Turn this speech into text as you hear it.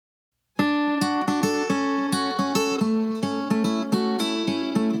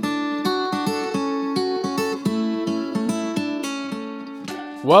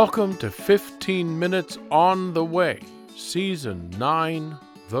Welcome to 15 Minutes on the Way, Season 9,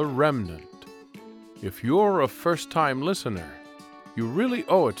 The Remnant. If you're a first-time listener, you really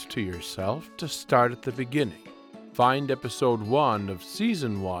owe it to yourself to start at the beginning. Find Episode 1 of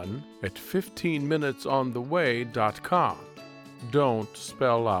Season 1 at 15minutesontheway.com. Don't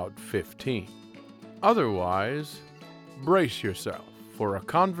spell out 15. Otherwise, brace yourself for a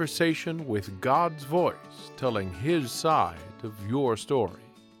conversation with God's voice telling His side of your story.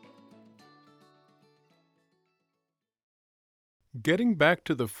 Getting back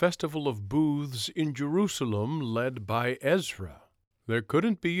to the Festival of Booths in Jerusalem led by Ezra, there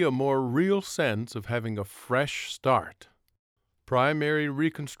couldn't be a more real sense of having a fresh start. Primary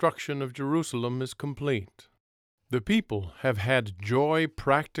reconstruction of Jerusalem is complete. The people have had joy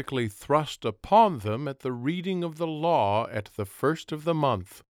practically thrust upon them at the reading of the law at the first of the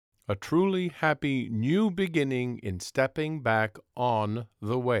month, a truly happy new beginning in stepping back on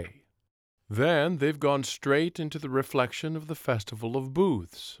the way. Then they've gone straight into the reflection of the Festival of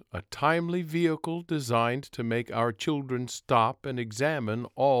Booths, a timely vehicle designed to make our children stop and examine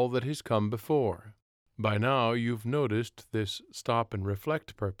all that has come before. By now you've noticed this stop and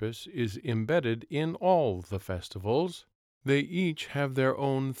reflect purpose is embedded in all the festivals. They each have their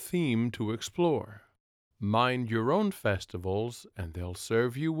own theme to explore. Mind your own festivals, and they'll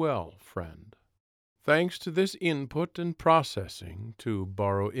serve you well, friend. Thanks to this input and processing, to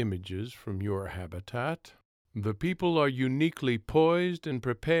borrow images from your habitat, the people are uniquely poised and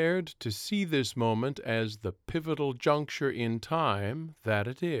prepared to see this moment as the pivotal juncture in time that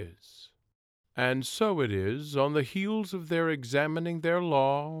it is. And so it is, on the heels of their examining their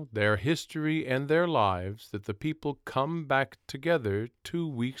law, their history, and their lives, that the people come back together 2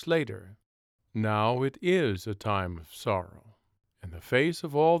 weeks later. Now it is a time of sorrow. In the face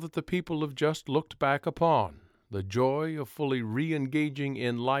of all that the people have just looked back upon, the joy of fully re-engaging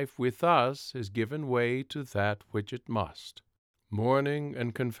in life with us has given way to that which it must. Mourning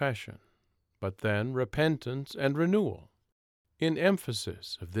and confession, but then repentance and renewal. In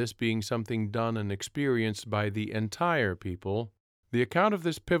emphasis of this being something done and experienced by the entire people, the account of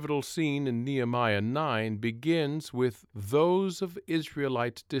this pivotal scene in Nehemiah 9 begins with those of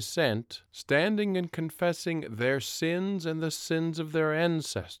Israelite descent standing and confessing their sins and the sins of their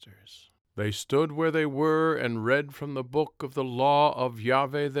ancestors. They stood where they were and read from the book of the law of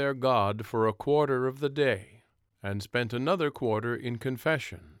Yahweh their God for a quarter of the day, and spent another quarter in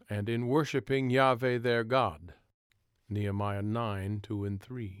confession and in worshiping Yahweh their God. Nehemiah 9, 2 and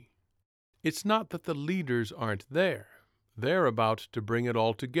 3. It's not that the leaders aren't there. They're about to bring it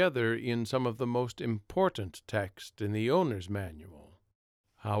all together in some of the most important text in the owner's manual.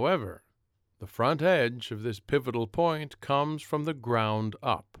 However, the front edge of this pivotal point comes from the ground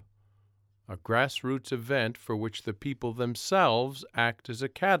up, a grassroots event for which the people themselves act as a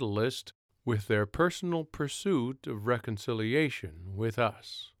catalyst with their personal pursuit of reconciliation with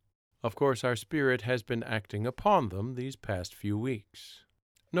us. Of course, our Spirit has been acting upon them these past few weeks.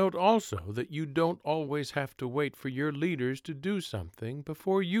 Note also that you don't always have to wait for your leaders to do something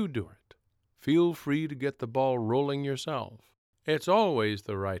before you do it. Feel free to get the ball rolling yourself. It's always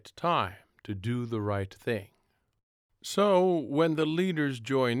the right time to do the right thing. So, when the leaders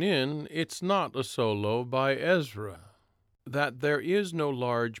join in, it's not a solo by Ezra. That there is no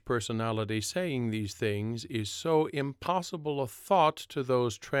large personality saying these things is so impossible a thought to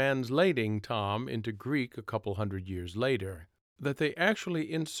those translating Tom into Greek a couple hundred years later, that they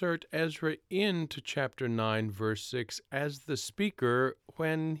actually insert Ezra into chapter 9, verse 6 as the speaker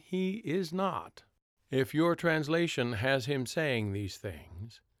when he is not. If your translation has him saying these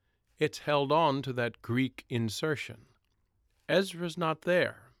things, it's held on to that Greek insertion. Ezra's not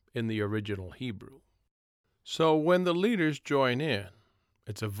there in the original Hebrew. So when the leaders join in,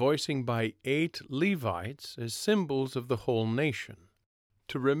 it's a voicing by 8 Levites as symbols of the whole nation.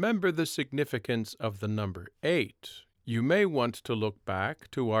 To remember the significance of the number 8, you may want to look back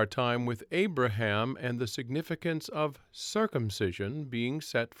to our time with Abraham and the significance of circumcision being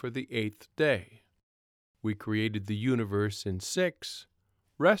set for the 8th day. We created the universe in 6,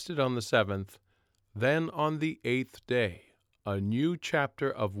 rested on the 7th, then on the 8th day, a new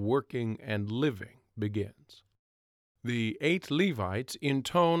chapter of working and living begins. The 8 Levites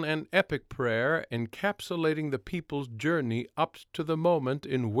intone an epic prayer encapsulating the people's journey up to the moment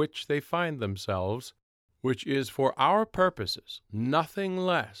in which they find themselves, which is for our purposes nothing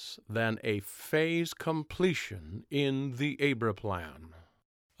less than a phase completion in the Abra plan.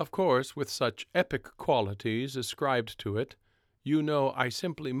 Of course, with such epic qualities ascribed to it, you know I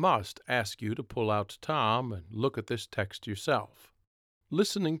simply must ask you to pull out Tom and look at this text yourself.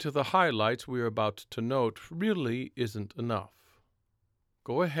 Listening to the highlights we are about to note really isn't enough.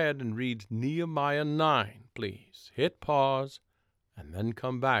 go ahead and read Nehemiah 9, please. Hit pause, and then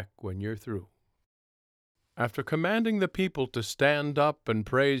come back when you're through. After commanding the people to stand up and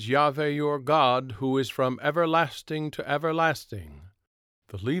praise Yahweh your God, who is from everlasting to everlasting,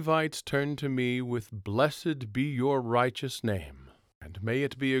 the Levites turned to me with, "Blessed be your righteous name, and may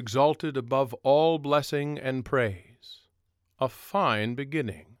it be exalted above all blessing and praise." A fine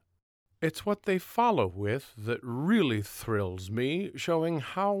beginning. It's what they follow with that really thrills me, showing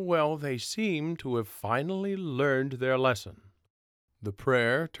how well they seem to have finally learned their lesson. The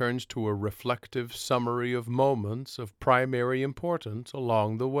prayer turns to a reflective summary of moments of primary importance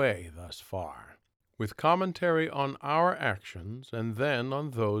along the way thus far, with commentary on our actions and then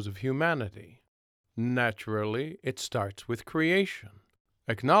on those of humanity. Naturally, it starts with creation,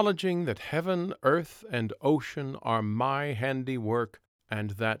 acknowledging that heaven, earth, and ocean are my handiwork,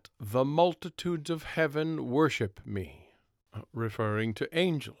 and that the multitudes of heaven worship me, referring to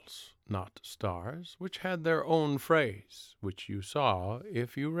angels, not stars, which had their own phrase, which you saw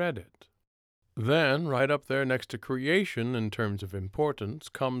if you read it. Then, right up there next to creation in terms of importance,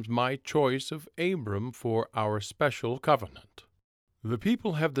 comes my choice of Abram for our special covenant. The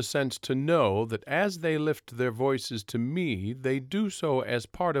people have the sense to know that as they lift their voices to me, they do so as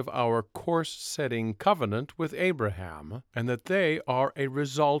part of our course-setting covenant with Abraham, and that they are a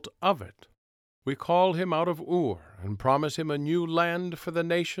result of it. We call him out of Ur and promise him a new land for the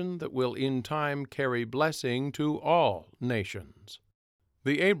nation that will in time carry blessing to all nations.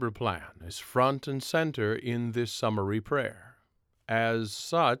 The Abra plan is front and center in this summary prayer. As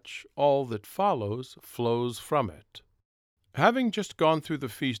such, all that follows flows from it. Having just gone through the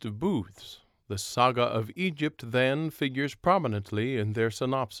Feast of Booths, the saga of Egypt then figures prominently in their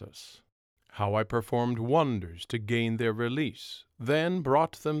synopsis. How I performed wonders to gain their release, then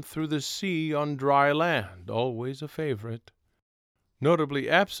brought them through the sea on dry land, always a favorite. Notably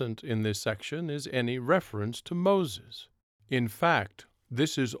absent in this section is any reference to Moses. In fact,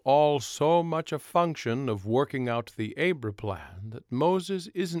 this is all so much a function of working out the Abra plan that Moses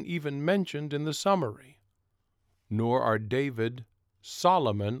isn't even mentioned in the summary. Nor are David,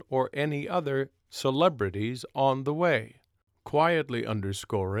 Solomon, or any other celebrities on the way, quietly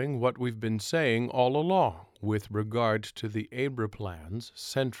underscoring what we've been saying all along with regard to the Abra plan's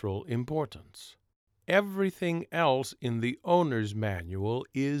central importance. Everything else in the owner's manual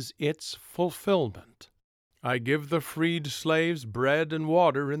is its fulfillment. I give the freed slaves bread and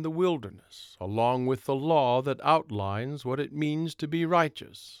water in the wilderness, along with the law that outlines what it means to be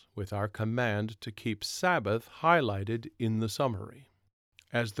righteous, with our command to keep Sabbath highlighted in the summary.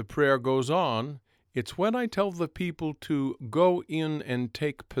 As the prayer goes on, it's when I tell the people to go in and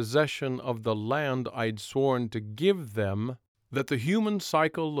take possession of the land I'd sworn to give them that the human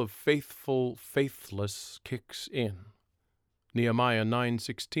cycle of faithful, faithless kicks in. Nehemiah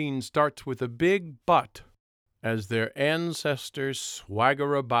 9:16 starts with a big but, as their ancestors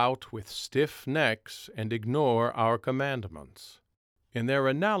swagger about with stiff necks and ignore our commandments. In their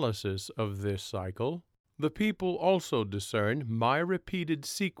analysis of this cycle, the people also discern my repeated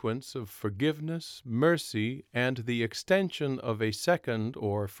sequence of forgiveness, mercy, and the extension of a second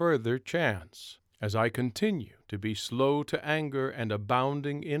or further chance, as I continue to be slow to anger and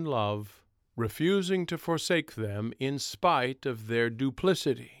abounding in love, refusing to forsake them in spite of their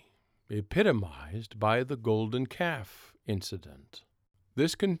duplicity, epitomized by the golden calf incident.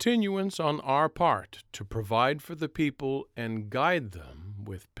 This continuance on our part to provide for the people and guide them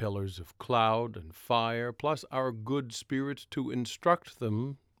with pillars of cloud and fire, plus our good spirit to instruct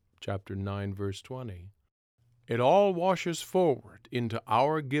them, chapter 9, verse 20. It all washes forward into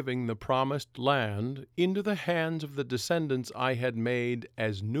our giving the promised land into the hands of the descendants I had made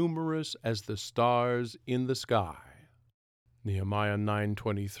as numerous as the stars in the sky. Nehemiah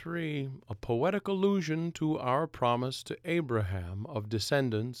 9:23, a poetic allusion to our promise to Abraham of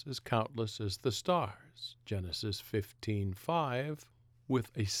descendants as countless as the stars, Genesis 15:5,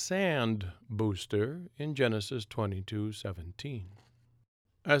 with a sand booster in Genesis 22:17.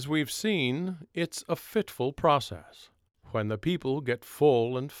 As we've seen, it's a fitful process. When the people get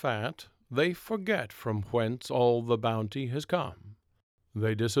full and fat, they forget from whence all the bounty has come.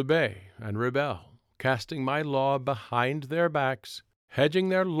 They disobey and rebel, casting my law behind their backs, hedging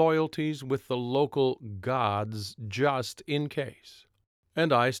their loyalties with the local gods just in case.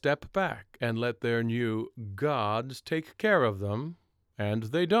 And I step back and let their new gods take care of them, and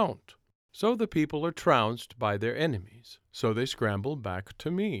they don't. So the people are trounced by their enemies. So they scramble back to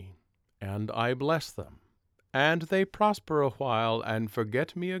me, and I bless them. And they prosper a while and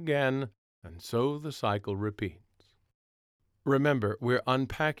forget me again, and so the cycle repeats. Remember, we're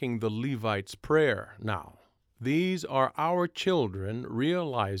unpacking the Levites' prayer now. These are our children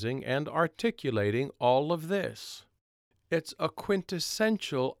realizing and articulating all of this. It's a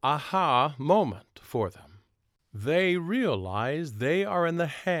quintessential aha moment for them. They realize they are in the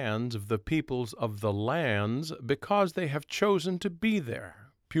hands of the peoples of the lands because they have chosen to be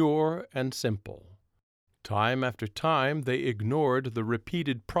there, pure and simple. Time after time they ignored the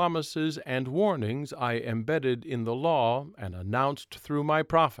repeated promises and warnings I embedded in the law and announced through my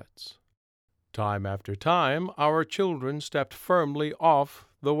prophets. Time after time our children stepped firmly off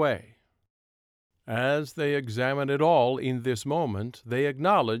the way. As they examine it all in this moment, they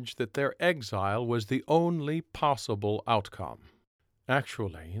acknowledge that their exile was the only possible outcome.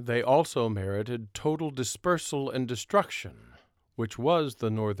 Actually, they also merited total dispersal and destruction, which was the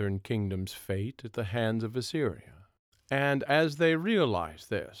northern kingdom's fate at the hands of Assyria. And as they realize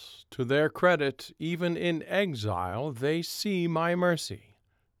this, to their credit, even in exile, they see my mercy,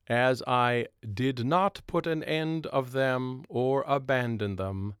 as I did not put an end of them or abandon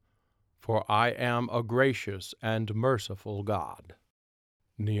them, for I am a gracious and merciful God.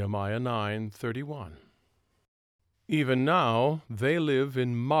 Nehemiah 9:31. Even now they live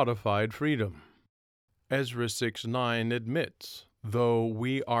in modified freedom. Ezra 6:9 admits, though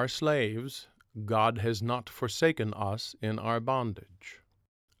we are slaves, God has not forsaken us in our bondage.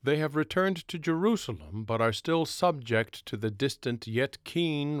 They have returned to Jerusalem, but are still subject to the distant yet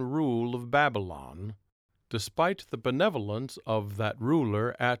keen rule of Babylon, despite the benevolence of that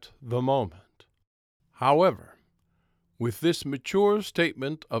ruler at the moment. However, with this mature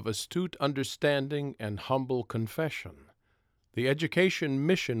statement of astute understanding and humble confession, the education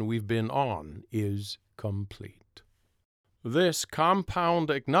mission we've been on is complete. This compound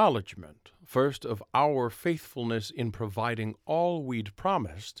acknowledgement, first of our faithfulness in providing all we'd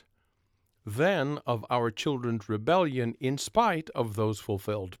promised, then of our children's rebellion in spite of those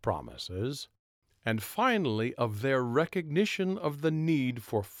fulfilled promises, and finally of their recognition of the need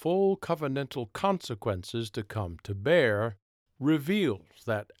for full covenantal consequences to come to bear, reveals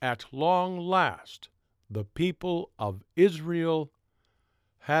that at long last the people of Israel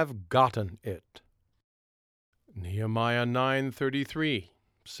have gotten it. Nehemiah 9:33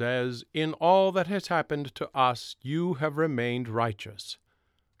 says, "In all that has happened to us you have remained righteous.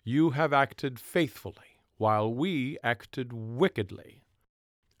 You have acted faithfully, while we acted wickedly.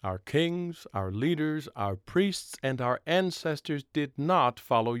 Our kings, our leaders, our priests, and our ancestors did not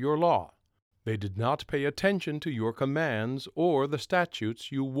follow your law. They did not pay attention to your commands or the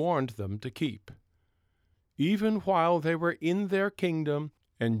statutes you warned them to keep. Even while they were in their kingdom,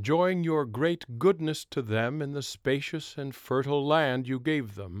 enjoying your great goodness to them in the spacious and fertile land you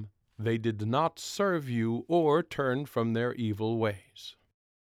gave them, they did not serve you or turn from their evil ways."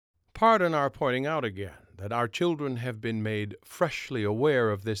 Pardon our pointing out again that our children have been made freshly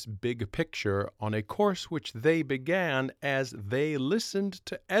aware of this big picture on a course which they began as they listened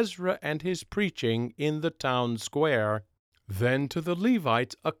to Ezra and his preaching in the town square, then to the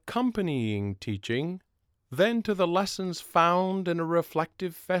Levites' accompanying teaching, then to the lessons found in a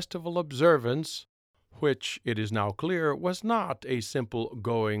reflective festival observance, which, it is now clear, was not a simple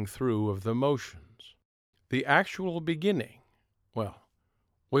going through of the motions. The actual beginning, well,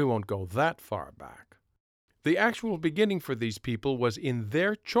 we won't go that far back. The actual beginning for these people was in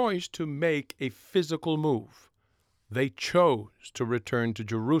their choice to make a physical move. They chose to return to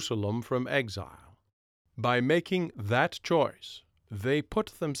Jerusalem from exile. By making that choice, they put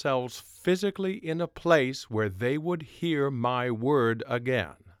themselves physically in a place where they would hear my word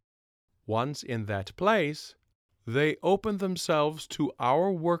again. Once in that place, they opened themselves to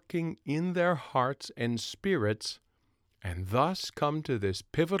our working in their hearts and spirits, and thus come to this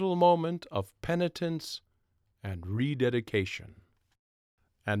pivotal moment of penitence and rededication.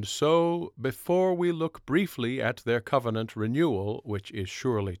 And so, before we look briefly at their covenant renewal, which is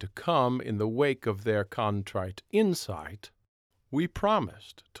surely to come in the wake of their contrite insight, we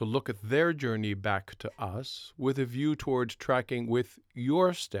promised to look at their journey back to us with a view toward tracking with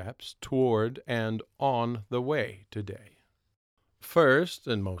your steps toward and on the way today. First,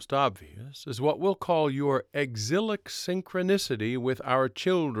 and most obvious, is what we'll call your exilic synchronicity with our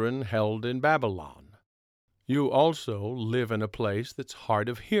children held in Babylon. You also live in a place that's hard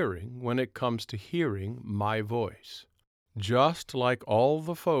of hearing when it comes to hearing my voice. Just like all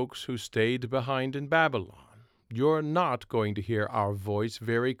the folks who stayed behind in Babylon, you're not going to hear our voice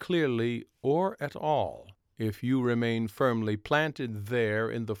very clearly or at all if you remain firmly planted there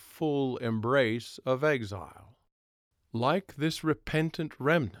in the full embrace of exile. Like this repentant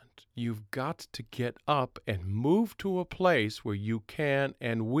remnant, you've got to get up and move to a place where you can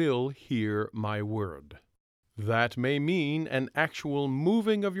and will hear my word. That may mean an actual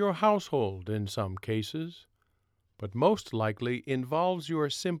moving of your household in some cases, but most likely involves your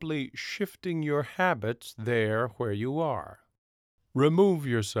simply shifting your habits there where you are. Remove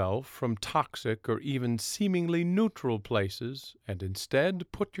yourself from toxic or even seemingly neutral places and instead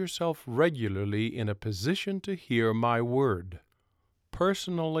put yourself regularly in a position to hear my word,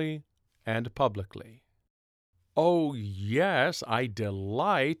 personally and publicly. Oh, yes, I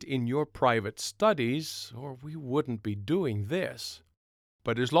delight in your private studies, or we wouldn't be doing this.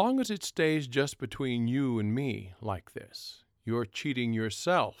 But as long as it stays just between you and me like this, you're cheating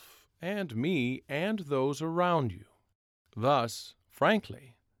yourself and me and those around you. Thus,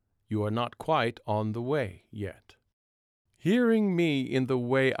 frankly, you are not quite on the way yet. Hearing me in the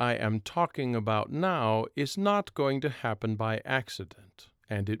way I am talking about now is not going to happen by accident,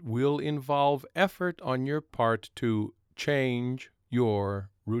 and it will involve effort on your part to change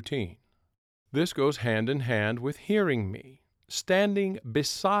your routine. This goes hand in hand with hearing me, standing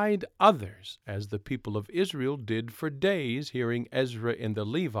beside others, as the people of Israel did for days hearing Ezra and the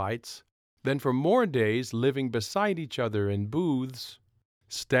Levites, then for more days living beside each other in booths,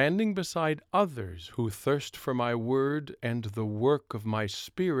 standing beside others who thirst for my word and the work of my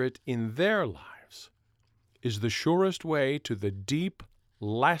Spirit in their lives, is the surest way to the deep,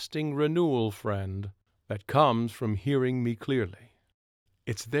 lasting renewal, friend, that comes from hearing me clearly.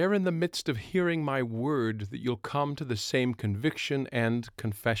 It's there in the midst of hearing my word that you'll come to the same conviction and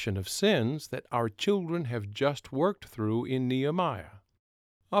confession of sins that our children have just worked through in Nehemiah.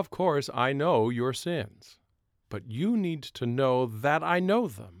 Of course, I know your sins, but you need to know that I know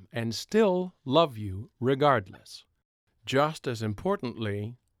them and still love you regardless. Just as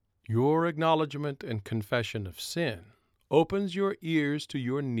importantly, your acknowledgement and confession of sin opens your ears to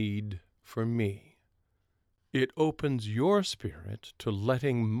your need for me. It opens your spirit to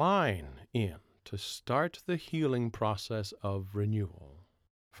letting mine in to start the healing process of renewal.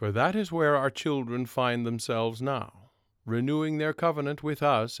 For that is where our children find themselves now, renewing their covenant with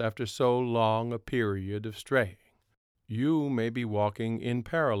us after so long a period of straying. You may be walking in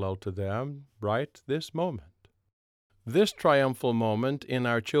parallel to them right this moment. This triumphal moment in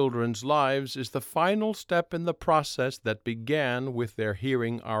our children's lives is the final step in the process that began with their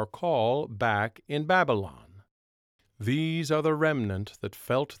hearing our call back in Babylon. These are the remnant that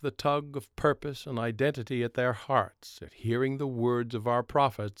felt the tug of purpose and identity at their hearts at hearing the words of our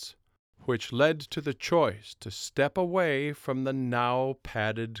prophets, which led to the choice to step away from the now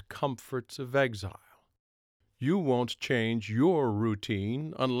padded comforts of exile. You won't change your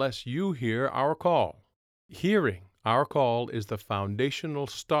routine unless you hear our call. Hearing our call is the foundational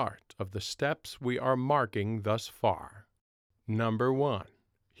start of the steps we are marking thus far. Number 1,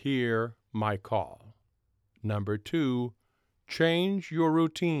 hear my call. Number 2, change your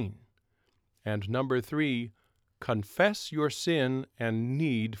routine. And number 3, confess your sin and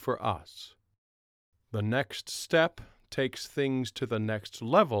need for us. The next step takes things to the next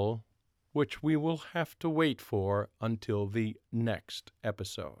level, which we will have to wait for until the next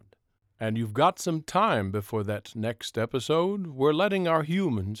episode. And you've got some time before that next episode. We're letting our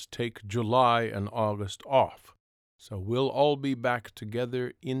humans take July and August off, so we'll all be back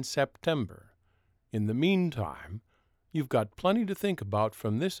together in September. In the meantime, you've got plenty to think about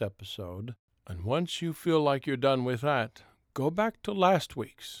from this episode, and once you feel like you're done with that, go back to last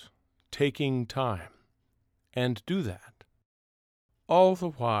week's, taking time, and do that. All the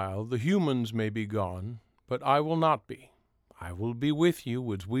while, the humans may be gone, but I will not be. I will be with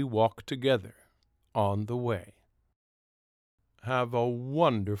you as we walk together on the way. Have a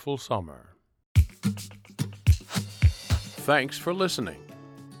wonderful summer. Thanks for listening.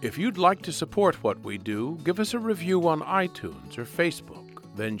 If you'd like to support what we do, give us a review on iTunes or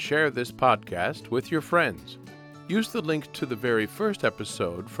Facebook, then share this podcast with your friends. Use the link to the very first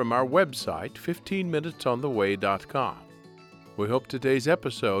episode from our website, 15minutesontheway.com. We hope today's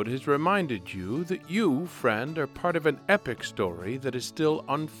episode has reminded you that you, friend, are part of an epic story that is still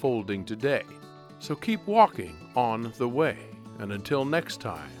unfolding today. So keep walking on the way, and until next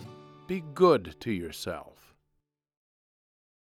time, be good to yourself.